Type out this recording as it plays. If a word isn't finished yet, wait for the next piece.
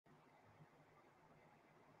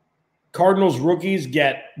Cardinals rookies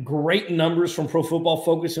get great numbers from Pro Football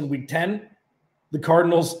Focus in Week 10. The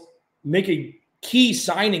Cardinals make a key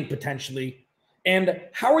signing potentially. And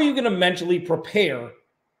how are you going to mentally prepare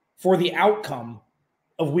for the outcome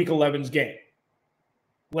of Week 11's game?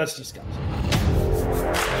 Let's discuss.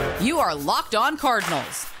 You are Locked On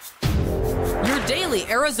Cardinals, your daily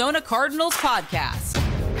Arizona Cardinals podcast.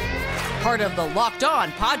 Part of the Locked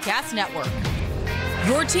On Podcast Network,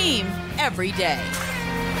 your team every day.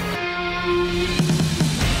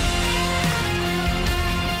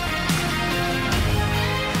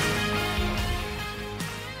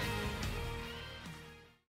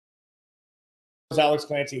 Alex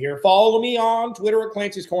Clancy here. Follow me on Twitter at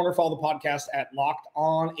Clancy's Corner. Follow the podcast at Locked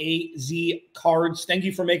On AZ Cards. Thank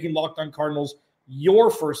you for making Locked On Cardinals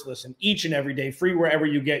your first listen each and every day, free wherever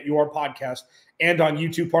you get your podcast, and on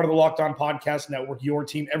YouTube, part of the Locked On Podcast Network, your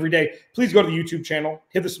team every day. Please go to the YouTube channel,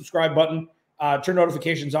 hit the subscribe button, turn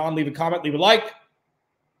notifications on, leave a comment, leave a like.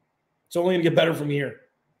 It's only going to get better from here.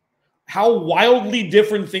 How wildly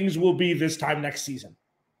different things will be this time next season.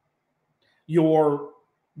 Your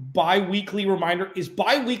bi-weekly reminder is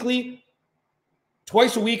bi-weekly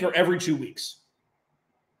twice a week or every 2 weeks?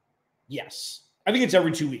 Yes. I think it's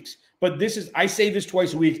every 2 weeks. But I say this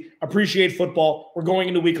twice a week. Appreciate football. We're going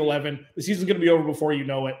into Week 11. The season's going to be over before you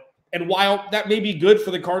know it. And while that may be good for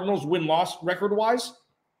the Cardinals win-loss record-wise,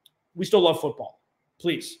 we still love football.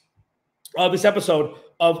 Please. This episode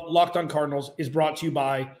of Locked On Cardinals is brought to you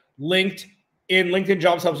by LinkedIn. LinkedIn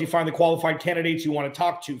Jobs helps you find the qualified candidates you want to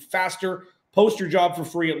talk to faster. Post your job for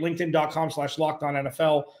free at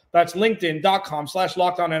linkedin.com/LockedOnNFL. That's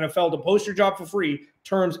linkedin.com/LockedOnNFL to post your job for free.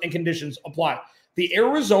 Terms and conditions apply. The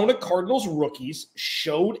Arizona Cardinals rookies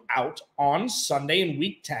showed out on Sunday in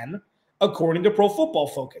Week 10, according to Pro Football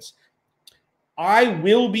Focus. I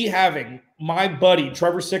will be having my buddy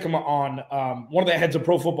Trevor Sikkema on, one of the heads of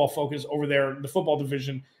Pro Football Focus over there, the football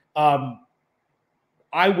division. I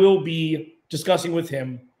will be discussing with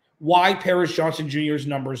him why Paris Johnson Jr.'s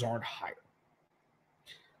numbers aren't higher.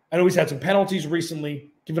 I know he's had some penalties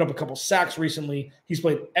recently, given up a couple sacks recently. He's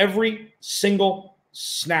played every single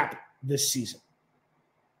snap this season.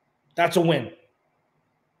 That's a win.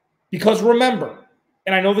 Because remember,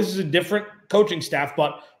 and I know this is a different coaching staff,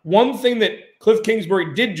 but one thing that Cliff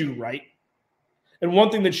Kingsbury did do right, and one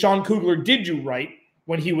thing that Sean Kugler did do right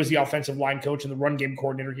when he was the offensive line coach and the run game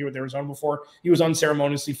coordinator here with Arizona before he was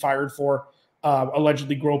unceremoniously fired for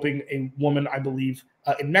allegedly groping a woman, I believe,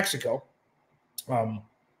 in Mexico.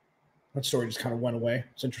 That story just kind of went away.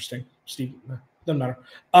 It's interesting. Steve, doesn't matter.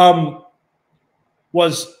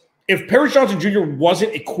 Was if Paris Johnson Jr.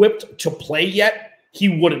 wasn't equipped to play yet, he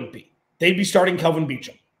wouldn't be. They'd be starting Kelvin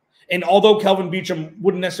Beachum. And although Kelvin Beachum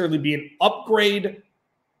wouldn't necessarily be an upgrade,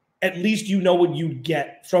 at least you know what you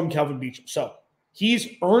get from Kelvin Beachum. So he's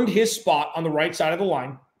earned his spot on the right side of the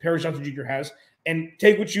line. Paris Johnson Jr. has, and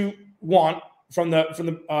take what you want from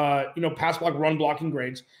the pass block, run blocking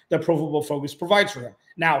grades that Pro Football Focus provides for him.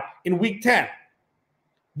 Now, in Week 10,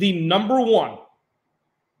 the number one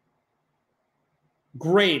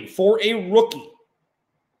grade for a rookie,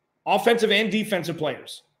 offensive and defensive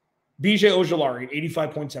players, B.J. Ojulari,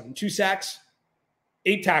 85.7. 2 sacks,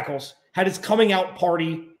 8 tackles, had his coming out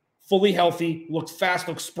party, fully healthy, looked fast,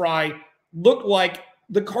 looked spry, looked like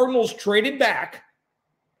the Cardinals traded back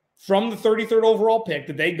from the 33rd overall pick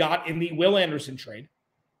that they got in the Will Anderson trade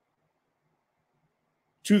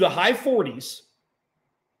to the high 40s,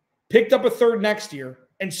 picked up a third next year,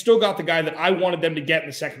 and still got the guy that I wanted them to get in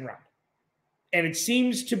the second round. And it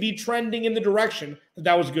seems to be trending in the direction that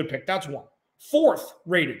that was a good pick. That's one. 4th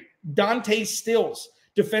rated, Dante Stills,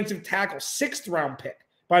 defensive tackle, 6th round pick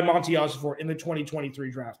by Monti Ossenfort in the 2023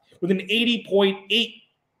 draft with an 80.8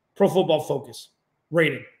 Pro Football Focus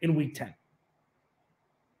rating in Week 10.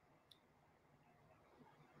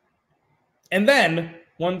 And then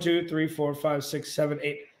 1, 2, 3, 4, 5, 6, 7,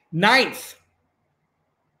 8, 9th.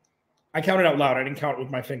 I counted out loud. I didn't count it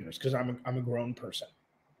with my fingers because I'm a grown person.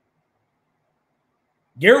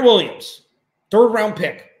 Garrett Williams, 3rd round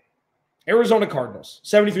pick. Arizona Cardinals,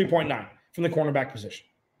 73.9 from the cornerback position.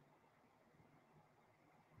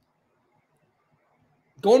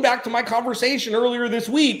 Going back to my conversation earlier this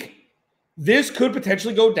week, this could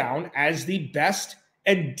potentially go down as the best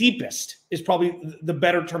and deepest is probably the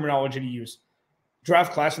better terminology to use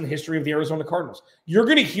draft class in the history of the Arizona Cardinals. You're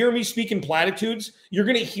going to hear me speak in platitudes. You're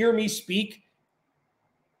going to hear me speak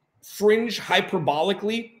fringe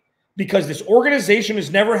hyperbolically because this organization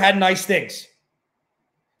has never had nice things.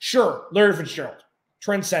 Sure, Larry Fitzgerald,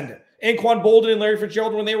 transcendent. Anquan Bolden and Larry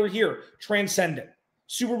Fitzgerald, when they were here, transcendent.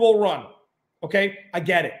 Super Bowl run. Okay, I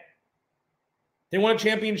get it. They won a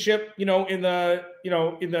championship, in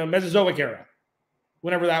the Mesozoic era,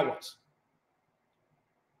 whenever that was.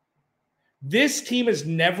 This team has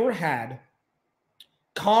never had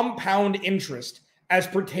compound interest as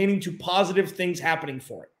pertaining to positive things happening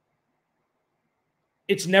for it.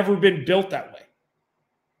 It's never been built that way.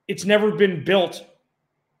 It's never been built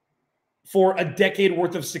for a decade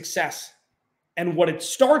worth of success. And what it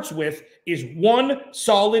starts with is one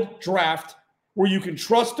solid draft where you can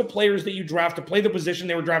trust the players that you draft to play the position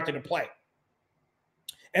they were drafted to play.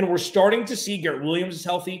 And we're starting to see Garrett Williams is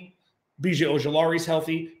healthy. B.J. Ojolari's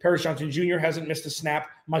healthy. Paris Johnson Jr. hasn't missed a snap.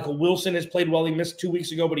 Michael Wilson has played well. He missed 2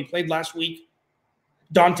 weeks ago, but he played last week.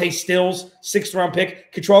 Dante Stills, 6th-round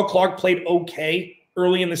pick. Catrell Clark played okay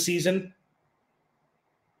early in the season.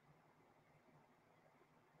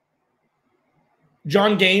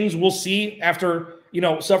 John Gaines, we'll see after,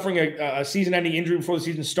 suffering a season-ending injury before the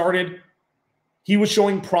season started. He was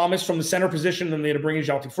showing promise from the center position, and then they had to bring in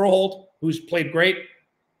Jalti Froholt, who's played great.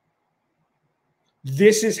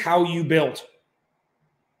 This is how you build.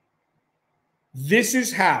 This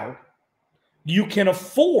is how you can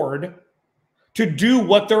afford to do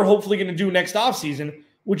what they're hopefully going to do next offseason,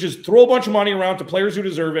 which is throw a bunch of money around to players who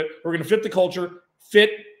deserve it, who are going to fit the culture,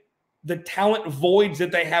 fit the talent voids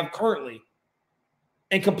that they have currently,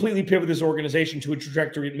 and completely pivot this organization to a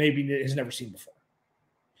trajectory it maybe has never seen before.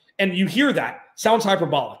 And you hear that, sounds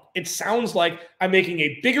hyperbolic. It sounds like I'm making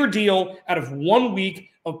a bigger deal out of 1 week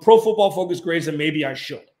of Pro Football Focus grades than maybe I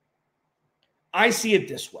should. I see it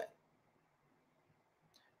this way.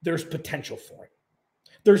 There's potential for it.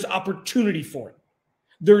 There's opportunity for it.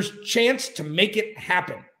 There's chance to make it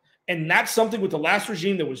happen. And that's something with the last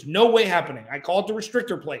regime that was no way happening. I call it the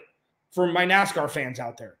restrictor plate for my NASCAR fans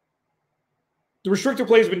out there. The restrictor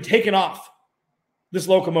plate has been taken off this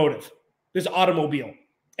locomotive, this automobile.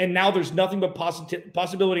 And now there's nothing but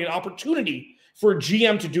possibility and opportunity for a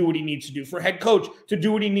GM to do what he needs to do, for a head coach to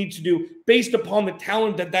do what he needs to do based upon the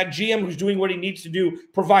talent that GM who's doing what he needs to do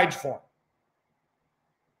provides for him.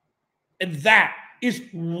 And that is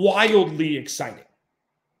wildly exciting.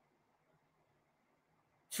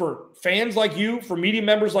 For fans like you, for media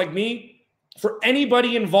members like me, for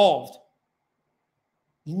anybody involved,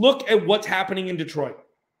 look at what's happening in Detroit.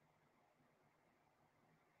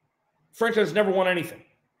 Franchise never won anything.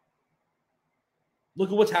 Look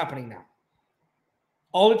at what's happening now.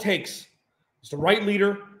 All it takes is the right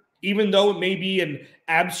leader, even though it may be an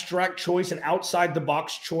abstract choice, an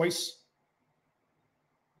outside-the-box choice.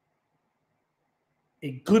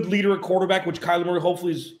 A good leader at quarterback, which Kyler Murray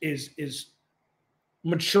hopefully is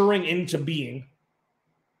maturing into being.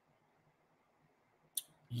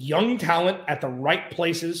 Young talent at the right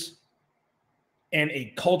places, and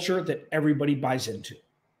a culture that everybody buys into.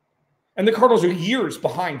 And the Cardinals are years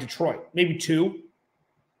behind Detroit, maybe 2.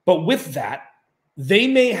 But with that, they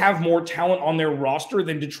may have more talent on their roster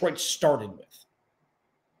than Detroit started with.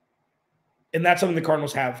 And that's something the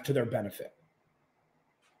Cardinals have to their benefit.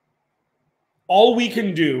 All we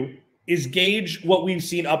can do is gauge what we've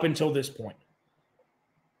seen up until this point.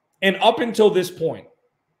 And up until this point,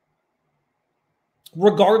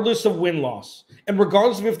 regardless of win-loss, and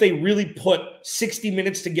regardless of if they really put 60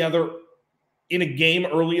 minutes together in a game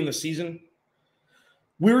early in the season,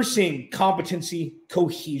 we're seeing competency,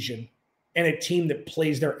 cohesion, and a team that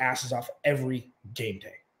plays their asses off every game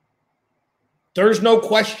day. There's no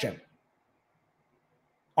question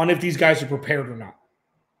on if these guys are prepared or not.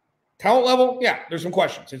 Talent level, yeah, there's some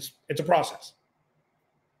questions. It's a process.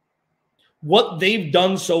 What they've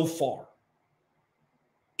done so far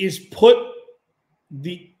is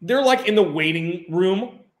they're like in the waiting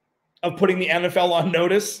room of putting the NFL on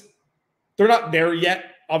notice. They're not there yet,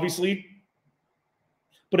 obviously.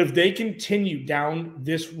 But if they continue down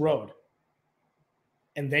this road,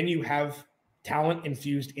 and then you have talent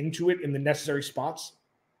infused into it in the necessary spots,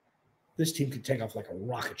 this team could take off like a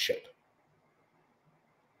rocket ship.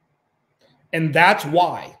 And that's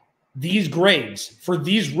why these grades for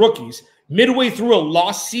these rookies midway through a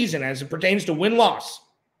lost season as it pertains to win-loss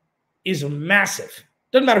is massive.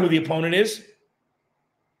 Doesn't matter who the opponent is.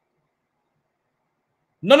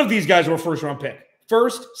 None of these guys were a first-round pick.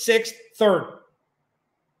 1st, 6th, 3rd.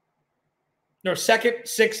 No, 2nd,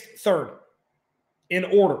 6th, 3rd. In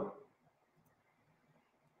order.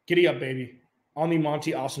 Giddy up, baby. On the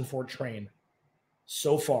Monti Ossenfort train.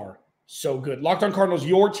 So far, so good. Locked On Cardinals,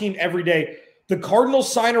 your team every day. The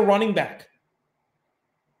Cardinals sign a running back.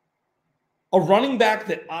 A running back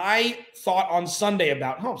that I thought on Sunday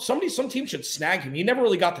about, some team should snag him. He never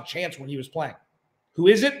really got the chance when he was playing. Who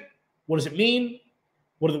is it? What does it mean?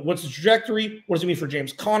 What's the trajectory? What does it mean for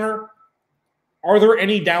James Conner? Are there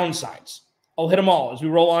any downsides? I'll hit them all as we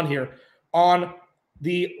roll on here on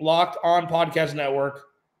the Locked On Podcast Network.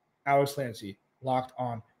 Alex Clancy, Locked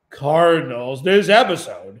On Cardinals. This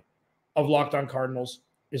episode of Locked On Cardinals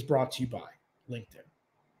is brought to you by LinkedIn.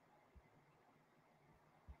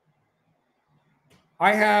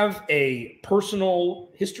 I have a personal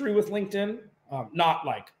history with LinkedIn. Not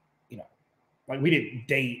like, like we didn't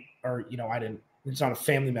date or, it's not a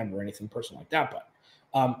family member or anything personal like that. But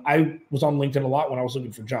I was on LinkedIn a lot when I was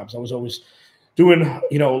looking for jobs. I was always doing,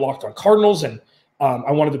 Locked On Cardinals, and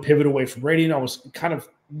I wanted to pivot away from radio. I was kind of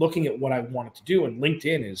looking at what I wanted to do, and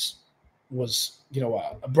LinkedIn was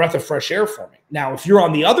a breath of fresh air for me. Now, if you're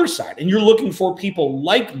on the other side and you're looking for people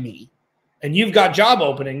like me and you've got job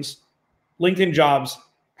openings, LinkedIn Jobs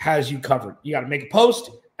has you covered. You got to make a post,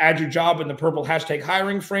 add your job in the purple hashtag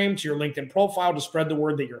hiring frame to your LinkedIn profile to spread the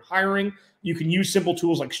word that you're hiring. You can use simple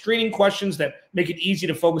tools like screening questions that make it easy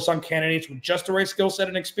to focus on candidates with just the right skill set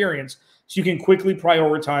and experience, so you can quickly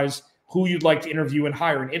prioritize who you'd like to interview and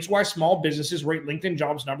hire. And it's why small businesses rate LinkedIn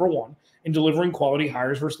Jobs #1 in delivering quality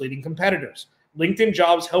hires versus leading competitors. LinkedIn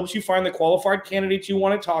Jobs helps you find the qualified candidates you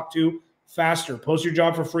want to talk to faster. Post your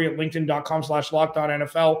job for free at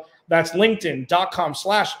linkedin.com/LockedOnNFL. That's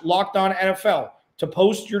linkedin.com/LockedOnNFL to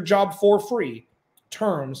post your job for free.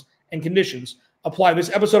 Terms and conditions apply. This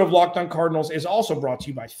episode of Locked On Cardinals is also brought to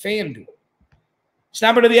you by FanDuel.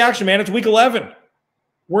 Snap into the action, man. It's week 11.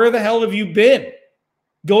 Where the hell have you been?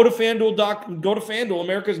 Go to FanDuel,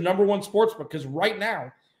 America's #1 sportsbook, because right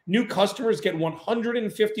now, new customers get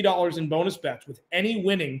 $150 in bonus bets with any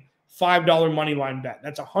winning $5 moneyline bet.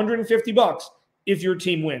 That's $150 if your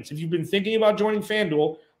team wins. If you've been thinking about joining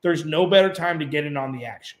FanDuel, there's no better time to get in on the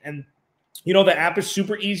action. And, the app is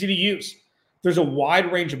super easy to use. There's a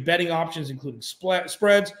wide range of betting options, including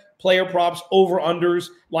spreads, player props, over-unders.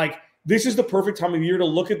 This is the perfect time of year to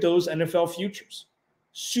look at those NFL futures.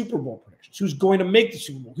 Super Bowl predictions. Who's going to make the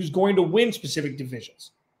Super Bowl? Who's going to win specific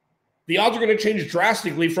divisions? The odds are going to change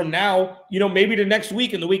drastically from now, maybe to next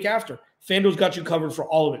week and the week after. FanDuel's got you covered for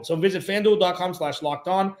all of it. So visit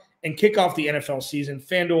FanDuel.com/LockedOn and kick off the NFL season.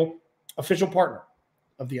 FanDuel, official partner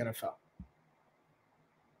of the NFL.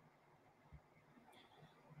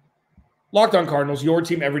 Locked On Cardinals, your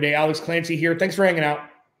team every day. Alex Clancy here. Thanks for hanging out.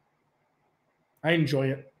 I enjoy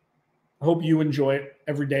it. I hope you enjoy it,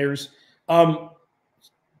 everydayers.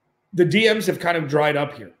 The DMs have kind of dried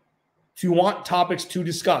up here. If you want topics to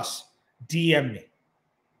discuss, DM me.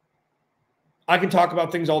 I can talk about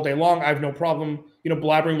things all day long. I have no problem,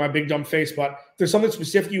 blabbering my big dumb face. But if there's something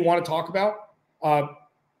specific you want to talk about,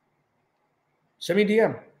 send me a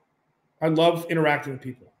DM. I love interacting with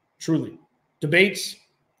people, truly. Debates,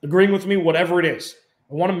 agreeing with me, whatever it is.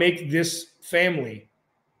 I want to make this family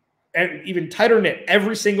and even tighter knit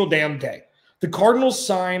every single damn day. The Cardinals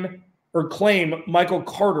sign or claim Michael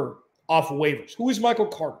Carter off waivers. Who is Michael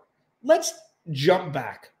Carter? Let's jump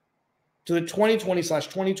back to the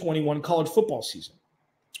 2020/2021 college football season,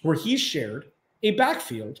 where he shared a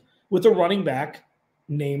backfield with a running back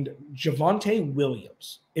named Javonte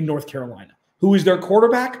Williams in North Carolina. Who is their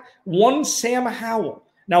quarterback? One Sam Howell,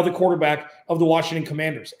 now the quarterback of the Washington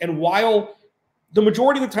Commanders. And while the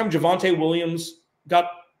majority of the time Javonte Williams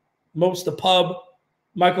got most of the pub,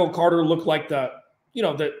 Michael Carter looked like the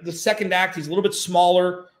second act. He's a little bit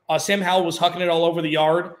smaller. Sam Howell was hucking it all over the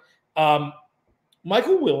yard.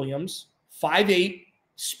 Michael Williams, 5'8",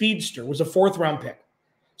 speedster, was a 4th-round pick.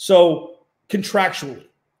 So contractually,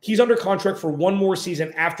 he's under contract for one more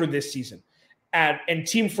season after this season. And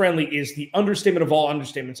team-friendly is the understatement of all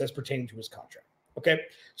understatements as pertaining to his contract. Okay?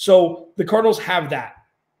 So the Cardinals have that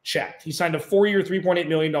checked. He signed a 4-year, $3.8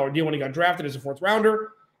 million deal when he got drafted as a 4th-rounder,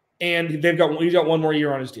 and he's got one more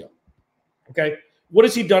year on his deal. Okay? What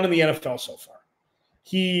has he done in the NFL so far?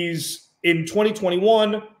 He's in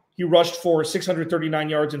 2021, he rushed for 639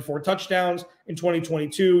 yards and 4 touchdowns. In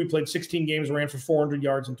 2022, he played 16 games, ran for 400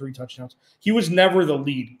 yards and 3 touchdowns. He was never the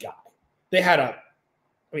lead guy. They had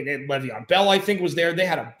Le'Veon Bell, I think, was there. They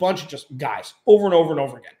had a bunch of just guys over and over and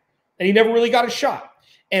over again. And he never really got a shot.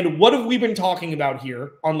 And what have we been talking about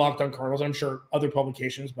here on Locked On Cardinals? I'm sure other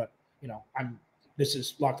publications, but this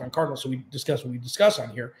is Locked On Cardinals, so we discuss what we discuss on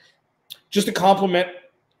here. Just a compliment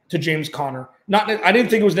to James Conner. I didn't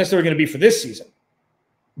think it was necessarily going to be for this season,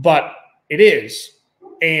 but it is.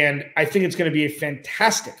 And I think it's going to be a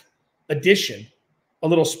fantastic addition, a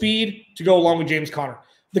little speed to go along with James Conner.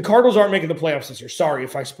 The Cardinals aren't making the playoffs this year. Sorry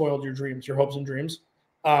if I spoiled your dreams, your hopes and dreams.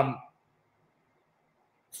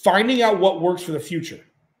 Finding out what works for the future.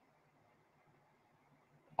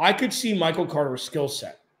 I could see Michael Carter's skill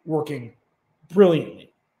set working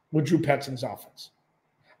brilliantly with Drew Petzing's offense.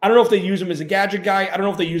 I don't know if they use him as a gadget guy. I don't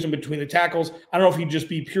know if they use him between the tackles. I don't know if he'd just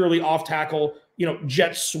be purely off tackle,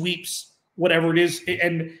 jet sweeps whatever it is.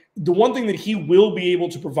 And the one thing that he will be able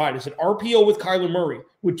to provide is an RPO with Kyler Murray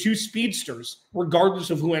with two speedsters, regardless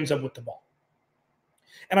of who ends up with the ball.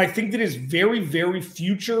 And I think that is very, very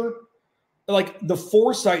future, like the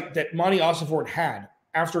foresight that Monti Ossenfort had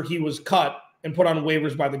after he was cut and put on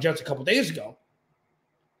waivers by the Jets a couple days ago.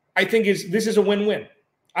 I think this is a win-win.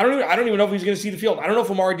 I don't even know if he's going to see the field. I don't know if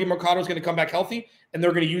Amari DiMercado is going to come back healthy and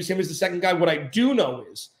they're going to use him as the second guy. What I do know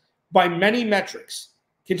is, by many metrics,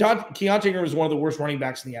 Keontae Ingram is one of the worst running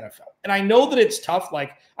backs in the NFL. And I know that it's tough.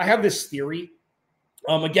 Like, I have this theory.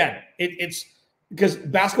 Again, it's because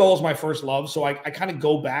basketball is my first love, so I kind of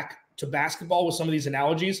go back to basketball with some of these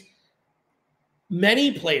analogies.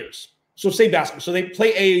 Many players, so say basketball, so they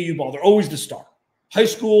play AAU ball. They're always the star. High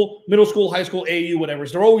school, middle school, high school, AAU, whatever.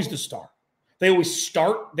 They're always the star. They always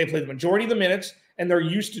start. They play the majority of the minutes, and they're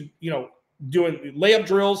used to, doing layup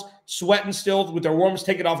drills, sweating still with their warm-ups,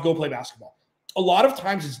 take it off, go play basketball. A lot of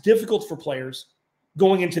times it's difficult for players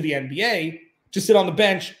going into the NBA to sit on the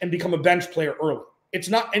bench and become a bench player early. It's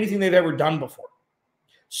not anything they've ever done before.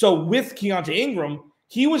 So with Keontae Ingram,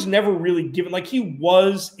 he was never really given, like he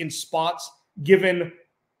was in spots given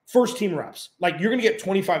first-team reps. Like, you're going to get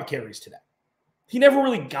 25 carries today. He never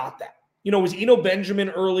really got that. It was Eno Benjamin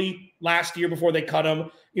early last year before they cut him,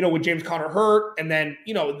 with James Conner hurt. And then,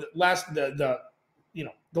 the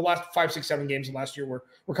last 5, 6, 7 games of last year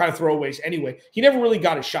were kind of throwaways anyway. He never really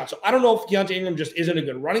got his shot. So I don't know if Keontae Ingram just isn't a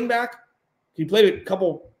good running back. He played a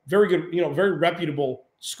couple very good, very reputable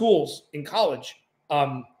schools in college.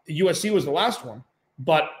 USC was the last one.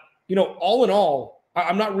 But, all in all,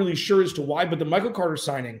 I'm not really sure as to why, but the Michael Carter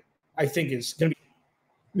signing, I think, is going to be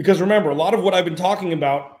 – because remember, a lot of what I've been talking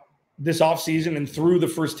about this offseason and through the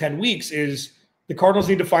first 10 weeks is the Cardinals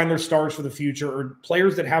need to find their stars for the future, or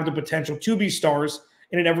players that have the potential to be stars,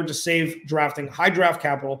 in an effort to save drafting high draft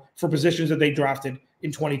capital for positions that they drafted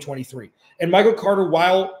in 2023. And Michael Carter,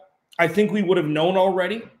 while I think we would have known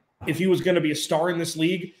already if he was going to be a star in this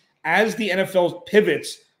league, as the NFL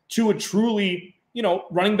pivots to a truly,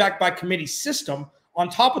 running back by committee system, on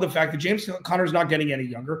top of the fact that James Conner is not getting any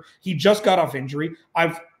younger, he just got off injury.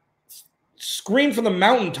 I've screamed from the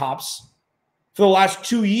mountaintops for the last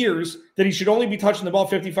 2 years that he should only be touching the ball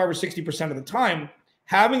 55 or 60% of the time.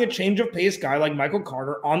 Having a change of pace guy like Michael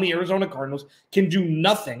Carter on the Arizona Cardinals can do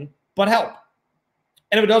nothing but help.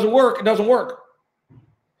 And if it doesn't work, it doesn't work.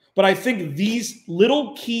 But I think these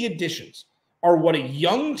little key additions are what a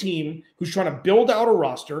young team who's trying to build out a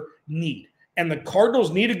roster need. And the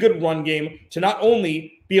Cardinals need a good run game to not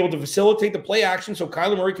only be able to facilitate the play action so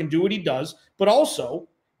Kyler Murray can do what he does, but also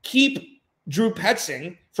keep Drew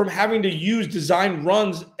Petzing from having to use design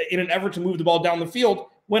runs in an effort to move the ball down the field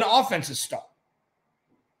when offenses stall.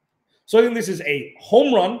 So I think this is a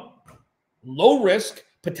home run, low risk,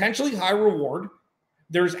 potentially high reward.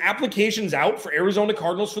 There's applications out for Arizona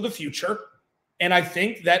Cardinals for the future. And I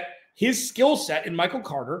think that his skill set in Michael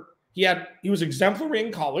Carter, he was exemplary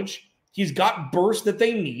in college. He's got burst that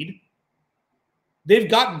they need.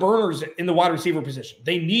 They've got burners in the wide receiver position.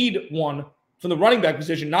 They need one from the running back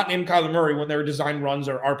position, not named Kyler Murray when they're design runs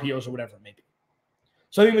or RPOs or whatever it may be.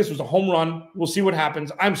 So I think this was a home run. We'll see what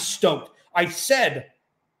happens. I'm stoked. I said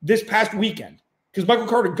this past weekend, because Michael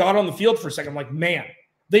Carter got on the field for a second, I'm like, man,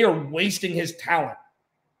 they are wasting his talent.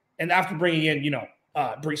 And after bringing in,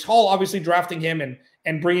 Breece Hall, obviously drafting him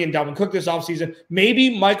and bringing in Dalvin Cook this offseason,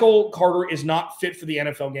 maybe Michael Carter is not fit for the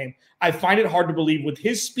NFL game. I find it hard to believe with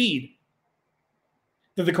his speed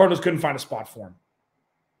that the Cardinals couldn't find a spot for him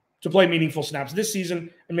to play meaningful snaps this season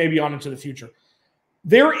and maybe on into the future.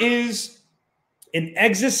 There is an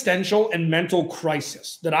existential and mental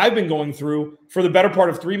crisis that I've been going through for the better part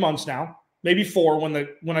of 3 months now, maybe 4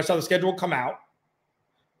 when I saw the schedule come out.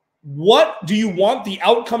 What do you want the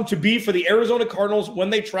outcome to be for the Arizona Cardinals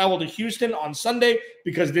when they travel to Houston on Sunday?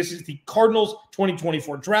 Because this is the Cardinals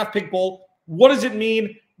 2024 Draft Pick Bowl. What does it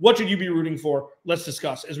mean? What should you be rooting for? Let's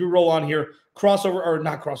discuss as we roll on here.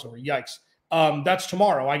 Yikes. That's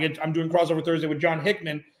tomorrow. I'm doing Crossover Thursday with John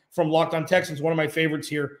Hickman from Locked On Texans, one of my favorites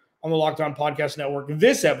here on the Locked On Podcast Network.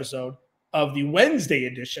 This episode of the Wednesday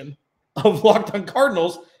edition of Locked On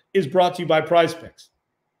Cardinals is brought to you by PrizePicks.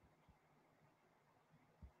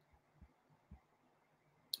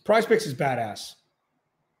 PrizePicks is badass.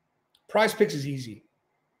 PrizePicks is easy.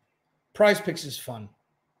 PrizePicks is fun.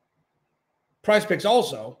 PrizePicks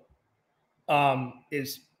also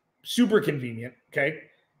is super convenient, okay?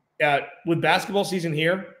 With basketball season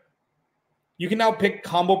here, you can now pick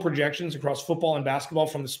combo projections across football and basketball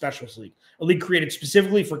from the Specials League, a league created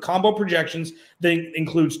specifically for combo projections that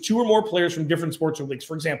includes 2 or more players from different sports or leagues.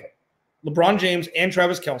 For example, LeBron James and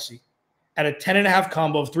Travis Kelce at a 10.5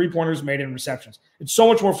 combo of 3-pointers made and receptions. It's so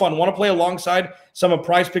much more fun. Want to play alongside some of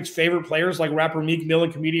PrizePicks' favorite players like rapper Meek Mill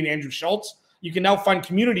and comedian Andrew Schultz? You can now find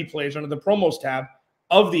community plays under the promos tab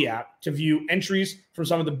of the app to view entries from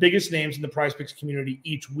some of the biggest names in the PrizePicks community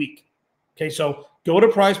each week. Okay, so go to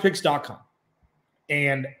prizepicks.com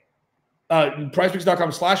and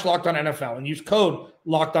prizepicks.com/LockedOnNFL and use code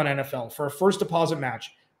LockedOnNFL for a first deposit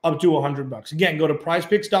match up to $100. Again, go to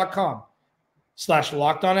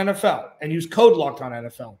prizepicks.com/LockedOnNFL and use code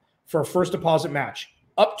LockedOnNFL for a first deposit match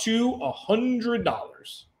up to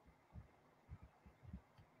 $100.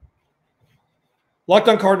 Locked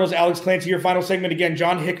On Cardinals, Alex Clancy, your final segment. Again,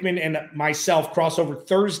 John Hickman and myself crossover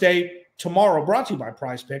Thursday tomorrow, brought to you by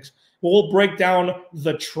PrizePicks. We'll break down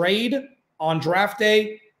the trade on draft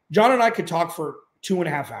day. John and I could talk for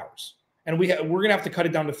 2.5 hours, and we're going to have to cut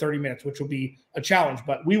it down to 30 minutes, which will be a challenge,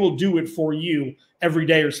 but we will do it for you every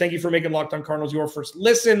day. Thank you for making Locked On Cardinals your first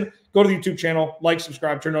listen. Go to the YouTube channel, like,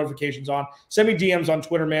 subscribe, turn notifications on. Send me DMs on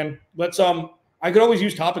Twitter, man. I could always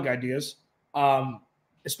use topic ideas.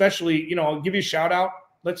 Especially, I'll give you a shout out.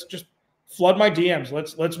 Let's just flood my DMs.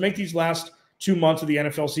 Let's make these last 2 months of the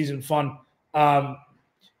NFL season fun. How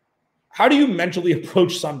do you mentally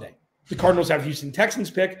approach Sunday? The Cardinals have Houston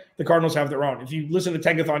Texans pick. The Cardinals have their own. If you listen to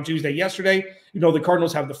Tankathon Tuesday yesterday, the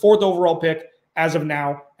Cardinals have the 4th overall pick as of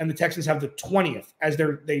now, and the Texans have the 20th as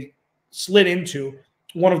they slid into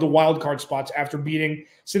one of the wild card spots after beating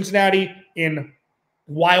Cincinnati in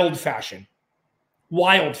wild fashion.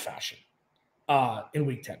 In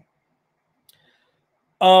week 10.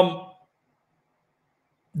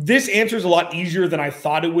 This answer is a lot easier than I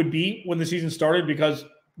thought it would be when the season started because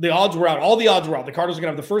the odds were out. All the odds were out. The Cardinals are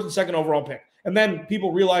going to have the 1st and 2nd overall pick. And then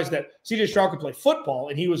people realized that C.J. Stroud could play football,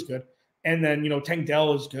 and he was good. And then, Tank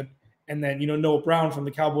Dell is good. And then, Noah Brown from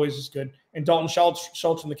the Cowboys is good. And Dalton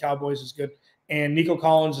Schultz from the Cowboys is good. And Nico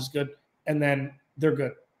Collins is good. And then they're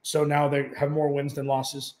good. So now they have more wins than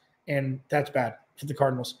losses. And that's bad for the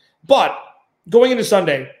Cardinals. But going into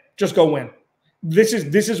Sunday, just go win. This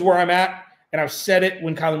is where I'm at, and I've said it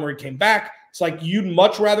when Kyler Murray came back. It's like you'd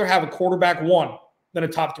much rather have a quarterback 1 than a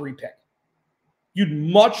top 3 pick. You'd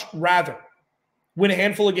much rather win a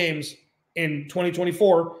handful of games in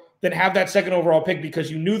 2024 than have that 2nd overall pick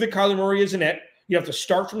because you knew that Kyler Murray isn't it. You have to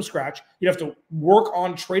start from scratch. You have to work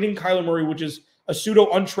on trading Kyler Murray, which is a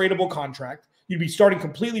pseudo-untradeable contract. You'd be starting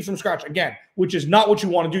completely from scratch again, which is not what you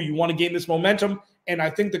want to do. You want to gain this momentum. And I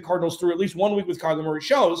think the Cardinals, through at least 1 week with Kyler Murray,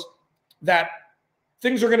 shows that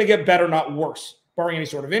things are going to get better, not worse, barring any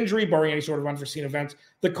sort of injury, barring any sort of unforeseen events.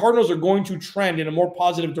 The Cardinals are going to trend in a more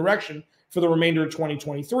positive direction for the remainder of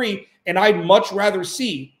 2023. And I'd much rather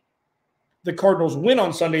see the Cardinals win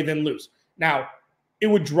on Sunday than lose. Now, it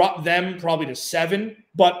would drop them probably to 7.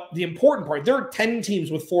 But the important part, there are 10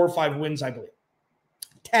 teams with 4 or 5 wins, I believe.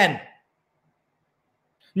 10.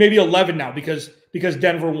 Maybe 11 now because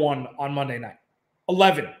Denver won on Monday night.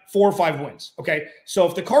 11, 4 or 5 wins. Okay, so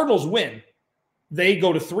if the Cardinals win, they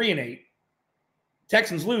go to 3-8.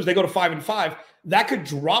 Texans lose, they go to 5-5. That could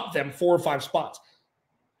drop them 4 or 5 spots.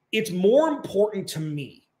 It's more important to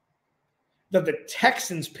me that the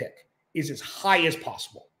Texans pick is as high as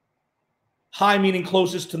possible. High meaning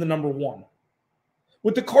closest to the number 1.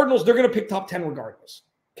 With the Cardinals, they're going to pick top 10 regardless.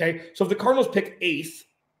 Okay, so if the Cardinals pick 8th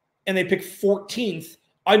and they pick 14th,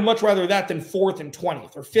 I'd much rather that than 4th and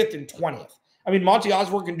 20th or 5th and 20th. I mean, Monti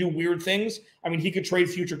Ossenfort can do weird things. I mean, he could trade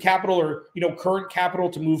future capital or, current capital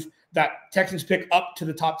to move that Texans pick up to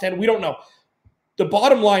the top 10. We don't know. The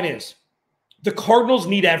bottom line is the Cardinals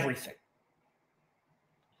need everything.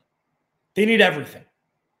 They need everything.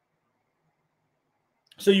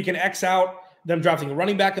 So you can X out them drafting a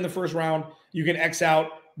running back in the 1st round. You can X out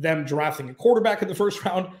them drafting a quarterback in the 1st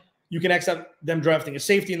round. You can X out them drafting a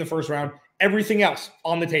safety in the 1st round. Everything else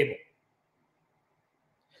on the table.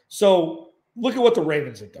 So look at what the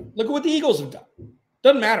Ravens have done. Look at what the Eagles have done.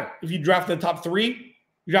 Doesn't matter if you draft in the top 3,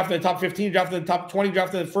 you draft in the top 15, you draft in the top 20, you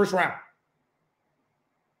draft in the 1st round.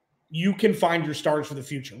 You can find your stars for the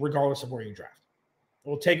future, regardless of where you draft.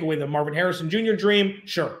 We'll take away the Marvin Harrison Jr. dream.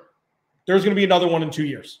 Sure. There's going to be another one in 2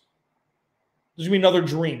 years. There's going to be another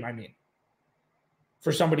dream,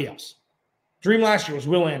 for somebody else. Dream last year was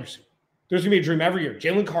Will Anderson. There's going to be a dream every year.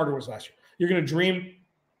 Jalen Carter was last year. You're going to dream.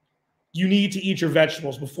 You need to eat your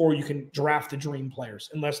vegetables before you can draft the dream players,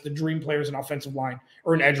 unless the dream player is an offensive line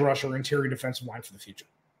or an edge rusher or interior defensive line for the future.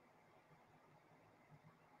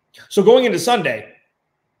 So going into Sunday,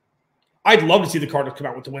 I'd love to see the Cardinals come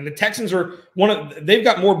out with the win. The Texans are they've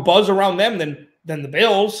got more buzz around them than the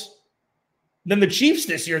Bills, than the Chiefs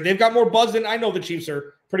this year. They've got more buzz than I know the Chiefs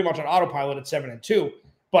are pretty much on autopilot at 7-2.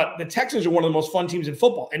 But the Texans are one of the most fun teams in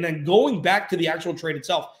football. And then going back to the actual trade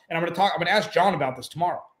itself, and I'm going to ask John about this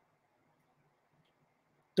tomorrow.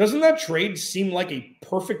 Doesn't that trade seem like a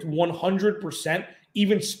perfect 100%,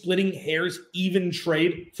 even splitting hairs, even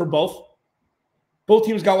trade for both? Both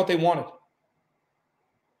teams got what they wanted.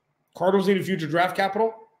 Cardinals needed future draft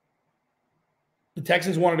capital. The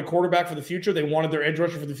Texans wanted a quarterback for the future. They wanted their edge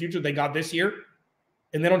rusher for the future. They got this year.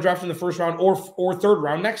 And they don't draft in the first round or third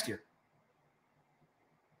round next year.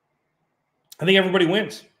 I think everybody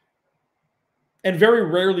wins. And very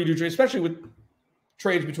rarely do trades, especially with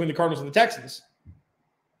trades between the Cardinals and the Texans,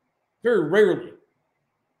 very rarely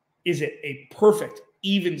is it a perfect,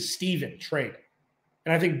 even Steven trade.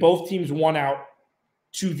 And I think both teams won out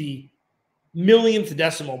to the millionth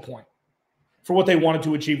decimal point for what they wanted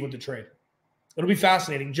to achieve with the trade. It'll be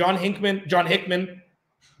fascinating. John Hickman,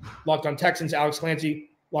 Locked on Texans, Alex Clancy,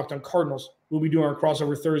 Locked on Cardinals. We'll be doing our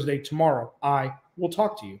crossover Thursday tomorrow. I will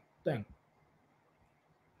talk to you then.